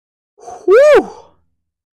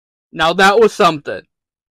Now that was something.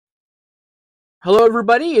 Hello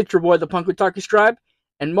everybody, it's your boy the Punk with Talkie Scribe,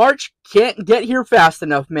 and March can't get here fast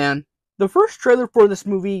enough, man. The first trailer for this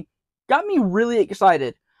movie got me really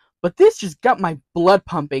excited, but this just got my blood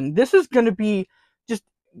pumping. This is gonna be just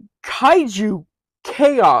kaiju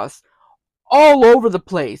chaos all over the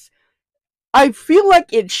place. I feel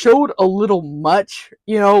like it showed a little much,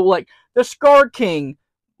 like the Scar King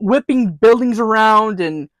whipping buildings around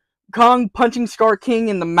and Kong punching Scar King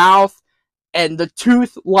in the mouth and the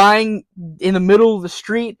tooth lying in the middle of the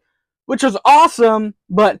street, which was awesome,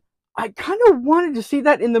 but I kind of wanted to see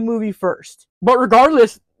that in the movie first. But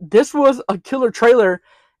regardless, this was a killer trailer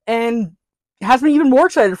and has me even more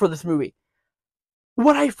excited for this movie.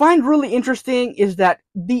 What I find really interesting is that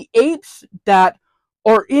the apes that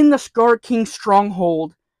are in the Scar King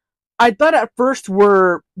stronghold, I thought at first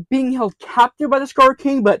were being held captive by the Scar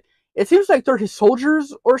King, but it seems like they're his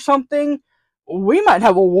soldiers or something. We might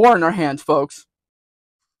have a war in our hands, folks.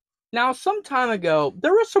 Now, some time ago,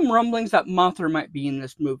 there were some rumblings that Mothra might be in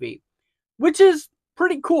this movie, which is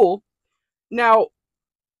pretty cool. Now,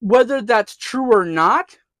 whether that's true or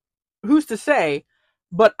not, who's to say?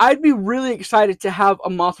 But I'd be really excited to have a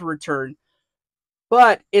Mothra return.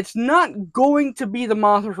 But it's not going to be the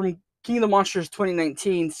Mothra from King of the Monsters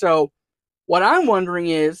 2019, so what I'm wondering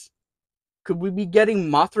is, could we be getting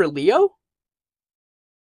Mothra Leo?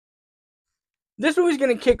 This movie's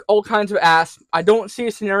going to kick all kinds of ass. I don't see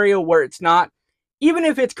a scenario where it's not. Even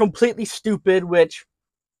if it's completely stupid, which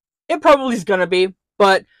it probably is going to be.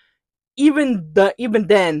 But even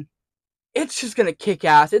then, it's just going to kick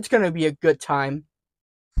ass. It's going to be a good time.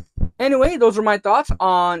 Anyway, those are my thoughts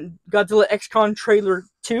on Godzilla X Kong Trailer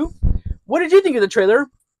 2. What did you think of the trailer?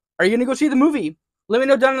 Are you going to go see the movie? Let me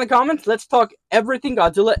know down in the comments. Let's talk everything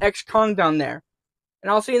Godzilla X Kong down there. And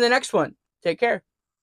I'll see you in the next one. Take care.